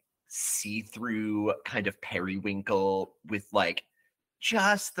like see-through kind of periwinkle with like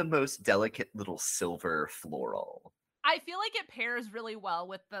just the most delicate little silver floral. I feel like it pairs really well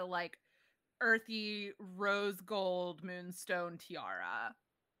with the, like, earthy rose gold moonstone tiara.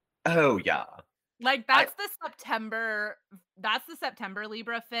 Oh yeah. Like, I that's the September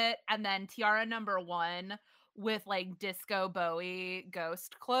Libra fit, and then tiara number 1 with, like, disco Bowie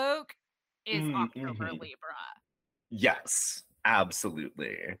ghost cloak is October mhm. Libra. Yes,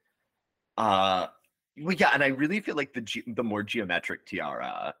 absolutely. Uh well, yeah, and I really feel like the more geometric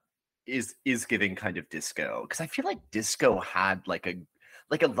tiara is giving kind of disco because I feel like disco had like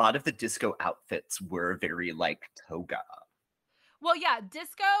a lot of the disco outfits were very like toga. Well, yeah,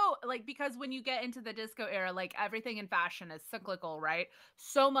 disco, like, because when you get into the disco era, like, everything in fashion is cyclical, right?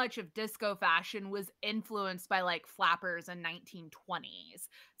 So much of disco fashion was influenced by, like, flappers in 1920s.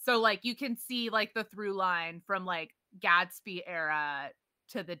 So, like, you can see, like, the through line from, like, Gatsby era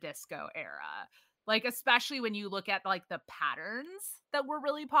to the disco era. Like, especially when you look at, like, the patterns that were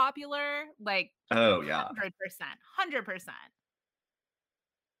really popular, like, Oh yeah. 100%, 100%.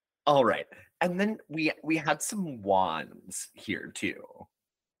 All right. And then we had some wands here too.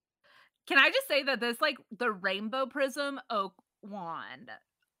 Can I just say that this, like, the rainbow prism oak wand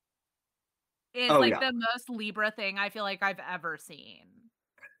is, Oh like, yeah. the most Libra thing I feel like I've ever seen.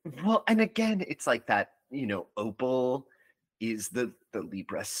 Well, and again, it's like that, opal is the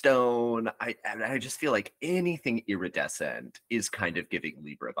Libra stone. I just feel like anything iridescent is kind of giving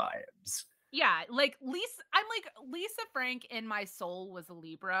Libra vibes. Yeah, like, I'm like, Lisa Frank in my soul was a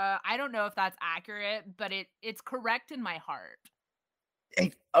Libra. I don't know if that's accurate, but it's correct in my heart.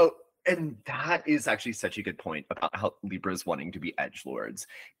 Oh, and that is actually such a good point about how Libras wanting to be edge lords.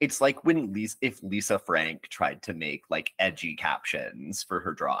 It's like when if Lisa Frank tried to make like edgy captions for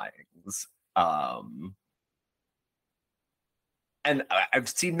her drawings. Um, and I've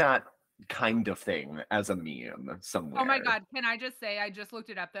seen that kind of thing as a meme Oh my somewhere. god, can I just say I just looked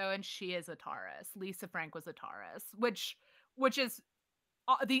it up though, and she is a Taurus. Lisa Frank was a Taurus, which is,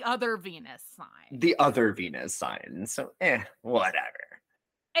 the other Venus sign. The other Venus sign. So, whatever.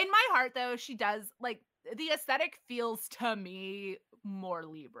 In my heart, though, she does like the aesthetic feels to me more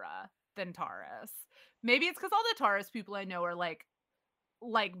Libra than Taurus. Maybe it's because all the Taurus people I know are like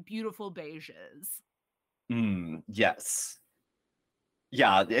beautiful beiges. Yes.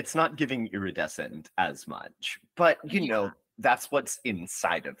 Yeah, it's not giving iridescent as much, but Yeah, that's what's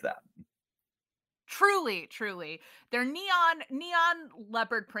inside of them. truly, truly, they're neon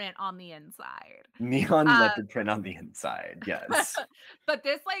leopard print on the inside. Neon Uh, leopard print on the inside. Yes. but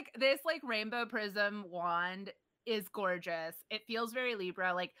this like rainbow prism wand is gorgeous. It feels very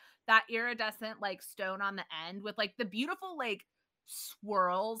Libra, like that iridescent like stone on the end with like the beautiful like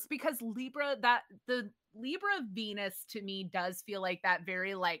swirls, because Libra, that the Libra Venus to me does feel like that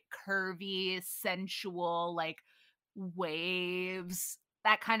very like curvy, sensual, like waves,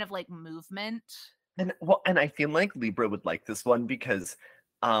 that kind of like movement. And well, and I feel like Libra would like this one because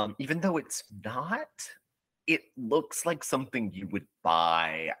even though it's not, it looks like something you would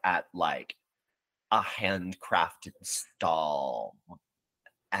buy at like a handcrafted stall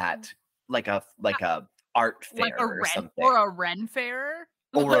at like a art Like a fair or Ren something, or a Ren fair.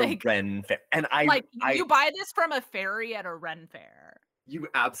 or a Like Ren fair. And I like I you buy this from a fairy at a Ren fair. you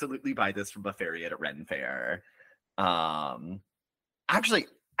absolutely buy this from a fairy at a Ren fair. Um Actually,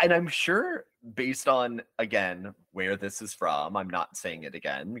 and I'm sure based on, again, where this is from, I'm not saying it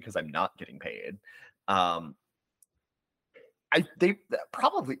again because I'm not getting paid. Um, that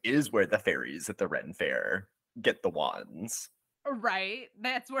probably is where the fairies at the Ren Fair get the wands. Right?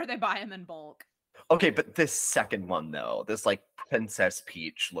 That's where they buy them in bulk. Okay, but this second one though, this like this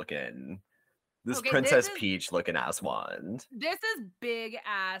Okay, this Princess is Peach looking ass wand. this is big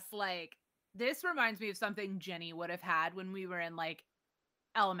ass, like this reminds me of something Jenny would have had when we were in like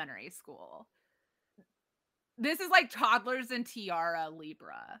elementary school. This is like toddlers and tiara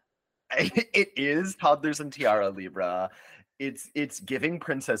Libra. It is Toddlers and Tiara Libra. It's giving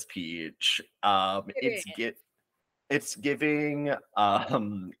Princess Peach. It is. It's giving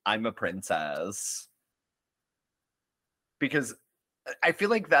I'm a princess because I feel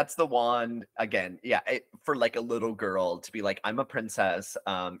like that's the one again, yeah, for like a little girl to be like I'm a princess,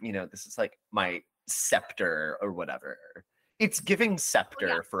 this is like my scepter or whatever. It's giving Well, yeah,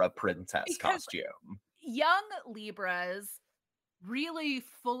 scepter for a princess because costume. young Libras really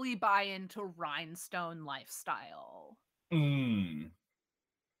fully buy into rhinestone lifestyle. Mm.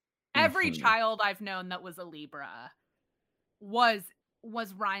 Every Mhm. child I've known that was a Libra was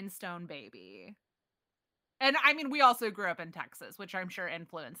was rhinestone baby. And I mean, we also grew up in Texas, which I'm sure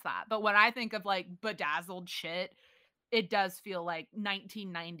influenced that. But when I think of like bedazzled shit, it does feel like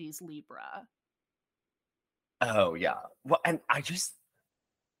 1990s Libra. Oh yeah. Well, and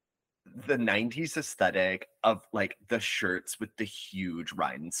the 90s aesthetic of like the shirts with the huge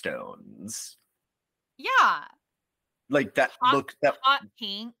rhinestones. Yeah. Like that Hot look that hot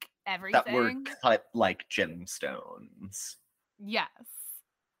pink, that were everything. cut like gemstones. Yes.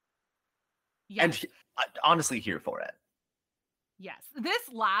 And Yes. honestly here for it. Yes. This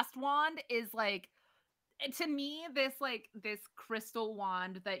last wand is like, to me, this crystal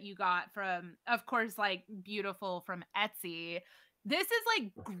wand that you got from, of course, like beautiful from Etsy. This is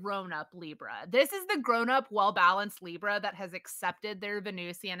like grown up Libra. This is the grown up, well balanced Libra that has accepted their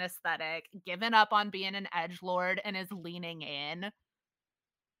Venusian aesthetic, given up on being an edge lord, and is leaning in.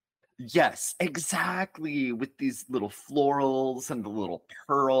 Yes, exactly. With these little florals and the little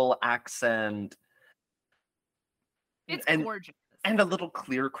pearl accent It's and gorgeous. a little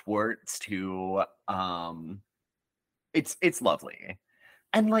clear quartz too. It's lovely.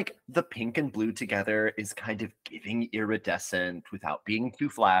 And like the pink and blue together is kind of giving iridescent without being too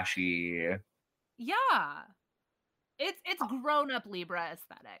flashy. Yeah. It's grown up Libra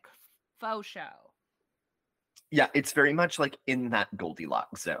aesthetic. Faux show. Yeah, it's very much like in that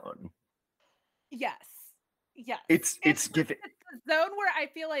Goldilocks zone. Yes. Yes. It's giving It's the zone where I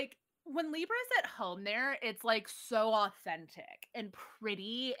feel like when Libra's at home there, it's like so authentic and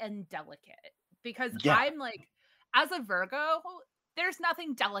pretty and delicate. Because yeah. I'm like, as a Virgo, there's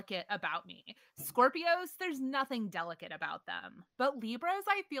nothing delicate about me. Scorpios, there's nothing delicate about them. But Libras,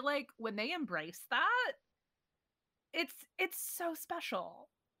 I feel like when they embrace that, it's so special.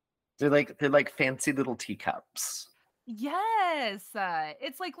 They're like fancy little teacups. Yes.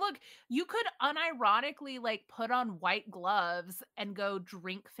 It's like, look, you could unironically like put on white gloves and go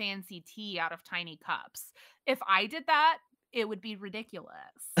drink fancy tea out of tiny cups. If I did that, it would be ridiculous.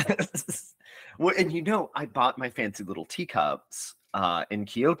 Well, and I bought my fancy little teacups in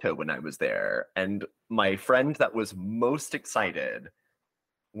Kyoto when I was there, and my friend that was most excited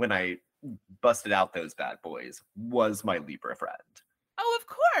when I busted out those bad boys was my Libra friend. Oh, of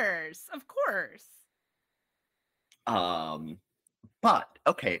course. Of course. Um, but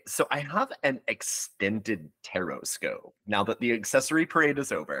okay, so I have an extended tarot scope now that the accessory parade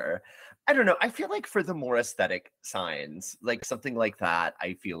is over. I don't know. I feel like for the more aesthetic signs, like something like that,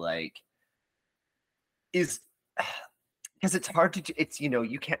 I feel like is because it's hard to it's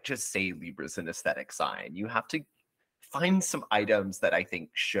you can't just say Libra's an aesthetic sign. You have to find some items that I think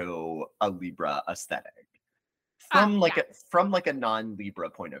show a Libra aesthetic Yeah. from like a non-Libra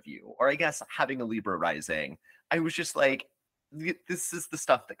point of view. Or I guess having a Libra rising, I was just like this is the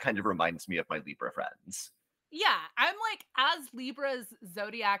stuff that kind of reminds me of my Libra friends. Yeah, I'm like, as Libra's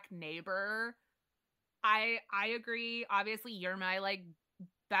zodiac neighbor, I agree. Obviously, you're my like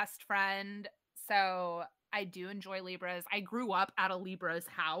best friend, so I do enjoy Libras. I grew up at a Libra's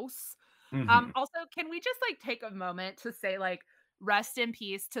house. Mhm. Also, can we just like take a moment to say like rest in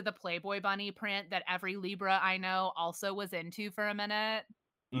peace to the Playboy bunny print that every Libra I know also was into for a minute?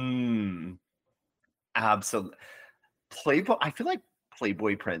 Mm, absolutely. Playboy I feel like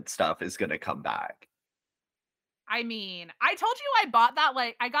Playboy print stuff is gonna come back. I mean, I told you I bought that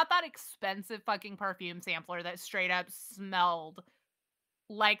like I got that expensive fucking perfume sampler that straight up smelled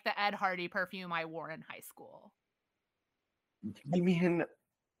like the Ed Hardy perfume I wore in high school. I mean,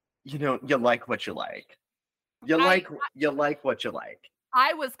 you like what you like. I You like what you like.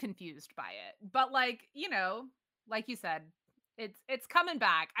 I was confused by it, but like, like you said, it's coming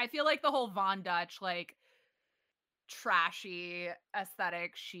back. I feel like the whole Von Dutch like trashy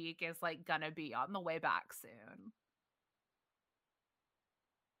aesthetic chic is like gonna be on the way back soon.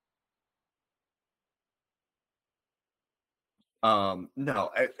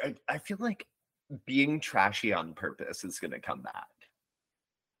 No, I feel like being trashy on purpose is gonna come back.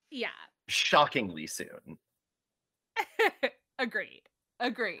 Yeah. Shockingly soon. Agreed.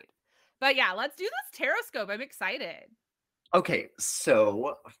 Agreed. But yeah, let's do this Terrascope. I'm excited. Okay,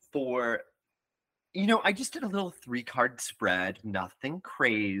 so for I just did a little 3-card spread, nothing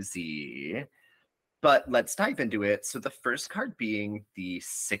crazy, but let's dive into it. So the first card being the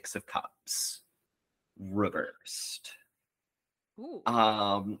 6 of Cups, reversed. Ooh.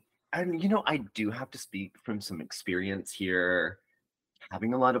 Um, and I do have to speak from some experience here,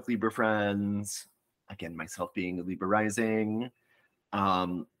 having a lot of Libra friends, again, myself being a Libra rising.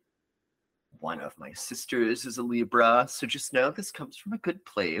 Um, one of my sisters is a Libra, so just know this comes from a good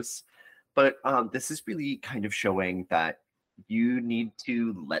place. But this is really kind of showing that you need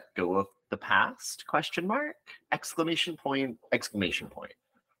to let go of the past, question mark, exclamation point, exclamation point.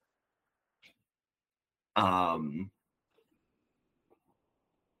 Um,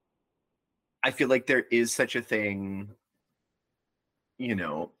 I feel like there is such a thing, you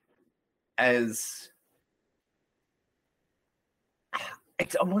know, as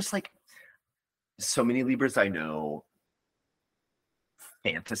it's almost like so many Libras I know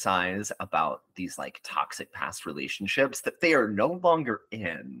fantasize about these like toxic past relationships that they are no longer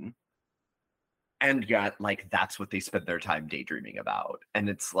in. And yet, like, that's what they spend their time daydreaming about. And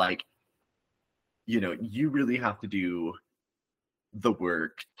it's like, you really have to do the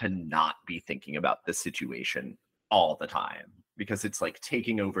work to not be thinking about this situation all the time because it's like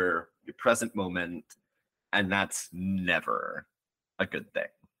taking over your present moment. And that's never a good thing.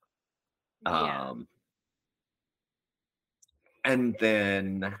 Yeah. Um, and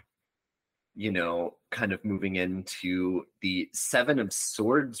then kind of moving into the 7 of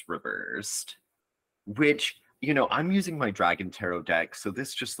Swords reversed, which, I'm using my Dragon Tarot deck, so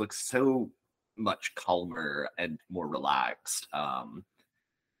this just looks so much calmer and more relaxed.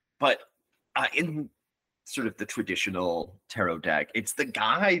 But in sort of the traditional tarot deck, it's the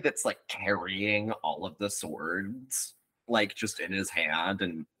guy that's like carrying all of the swords, like just in his hand,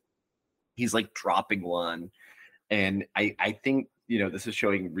 and he's like dropping one. And I think, this is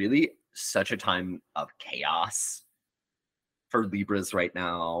showing really such a time of chaos for Libras right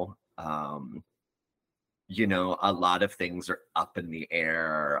now. A lot of things are up in the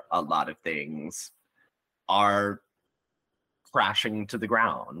air. A lot of things are crashing to the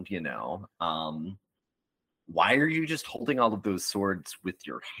ground. Why are you just holding all of those swords with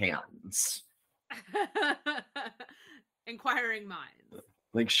your hands? Inquiring minds.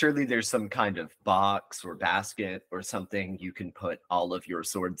 Like, surely there's some kind of box or basket or something you can put all of your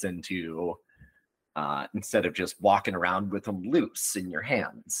swords into instead of just walking around with them loose in your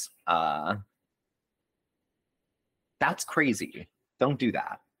hands. That's crazy. Don't do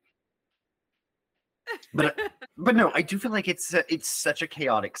that. But but no, I do feel like it's such a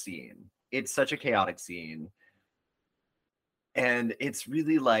chaotic scene. It's such a chaotic scene, and it's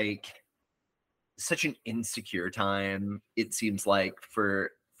really like such an insecure time. It seems like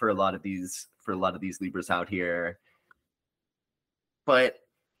for a lot of these Libras out here, but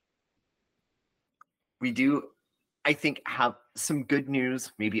we do, I think, have some good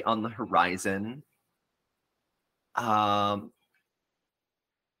news maybe on the horizon. Um,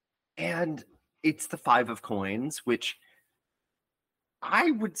 and it's the 5 of Coins, which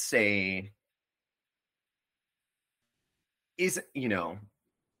I would say is,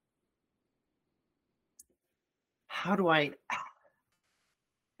 how do I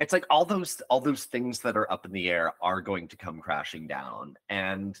it's like all those things that are up in the air are going to come crashing down.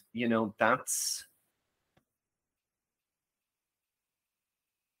 And, that's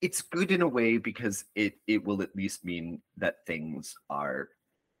it's good in a way because it will at least mean that things are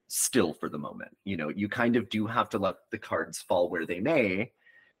still for the moment. You know, you kind of do have to let the cards fall where they may,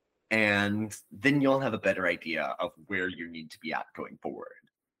 and then you'll have a better idea of where you need to be at going forward.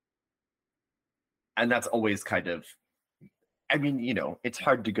 And that's always kind of, I mean, you know, it's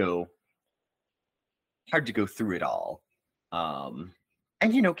hard to go through it all. Um,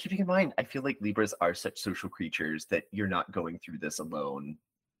 and you know, keeping in mind, I feel like Libras are such social creatures that you're not going through this alone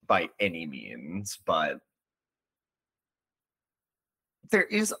by any means, but there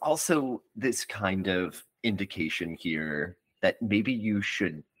is also this kind of indication here that maybe you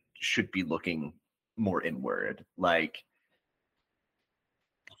should be looking more inward, like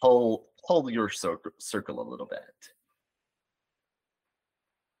pull your circle a little bit.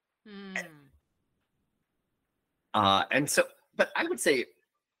 Hmm. And so, but I would say,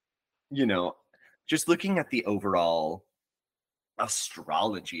 you know, just looking at the overall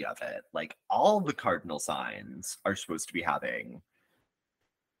astrology of it, like all the cardinal signs are supposed to be having,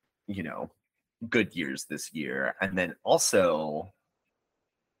 you know, good years this year. And then also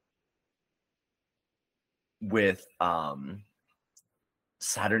with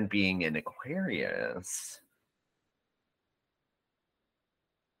Saturn being in Aquarius,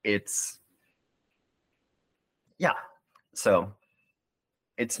 it's yeah. So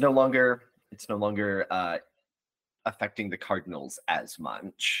it's no longer affecting the cardinals as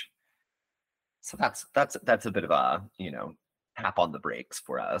much. So that's a bit of a, you know, tap on the brakes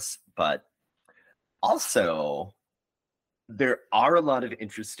for us. But also there are a lot of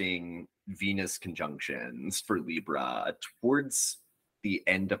interesting Venus conjunctions for Libra towards the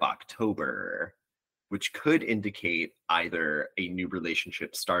end of October, which could indicate either a new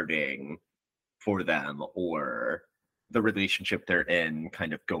relationship starting for them or the relationship they're in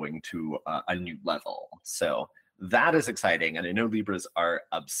kind of going to a new level. So that is exciting. And I know Libras are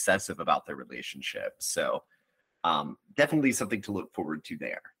obsessive about their relationship. So definitely something to look forward to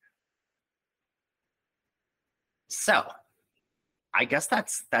there. So I guess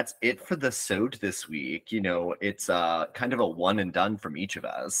that's it for the sode this week. You know, it's kind of a one and done from each of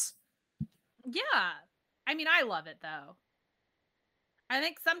us. Yeah. I mean, I love it though. I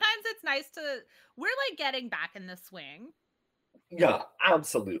think sometimes it's nice to, we're like getting back in the swing. Yeah,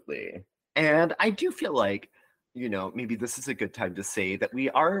 absolutely. And I do feel like, you know, maybe this is a good time to say that we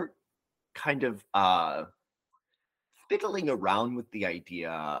are kind of fiddling around with the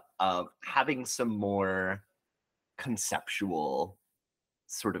idea of having some more conceptual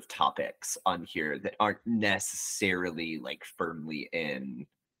sort of topics on here that aren't necessarily like firmly in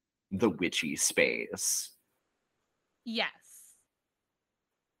the witchy space. Yes.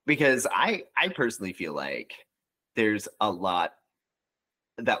 Because I personally feel like there's a lot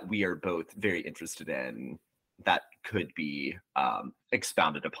that we are both very interested in that could be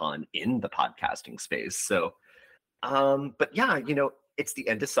expounded upon in the podcasting space. So but yeah, you know, it's the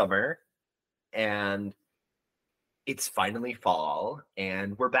end of summer and it's finally fall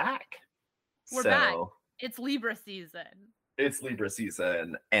and we're back. We're back. So It's Libra season. it's Libra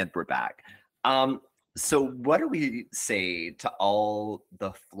season and we're back. Um, so what do we say to all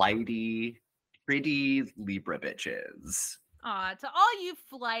the flighty, pretty Libra bitches? Aw, to all you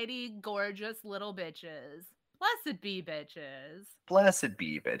flighty, gorgeous little bitches. Blessed be bitches. Blessed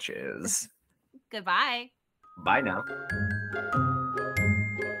be bitches. Goodbye. Bye now.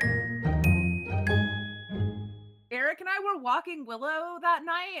 Eric and I were walking Willow that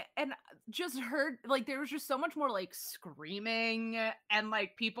night and just heard like there was just so much more like screaming and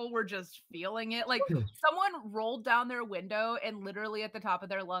like people were just feeling it. Like someone rolled down their window and literally at the top of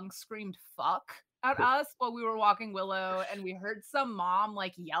their lungs screamed fuck at us while we were walking Willow, and we heard some mom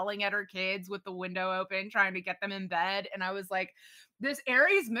like yelling at her kids with the window open trying to get them in bed, and I was like, this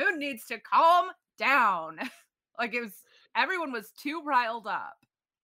Aries moon needs to calm down. Like it was, everyone was too riled up.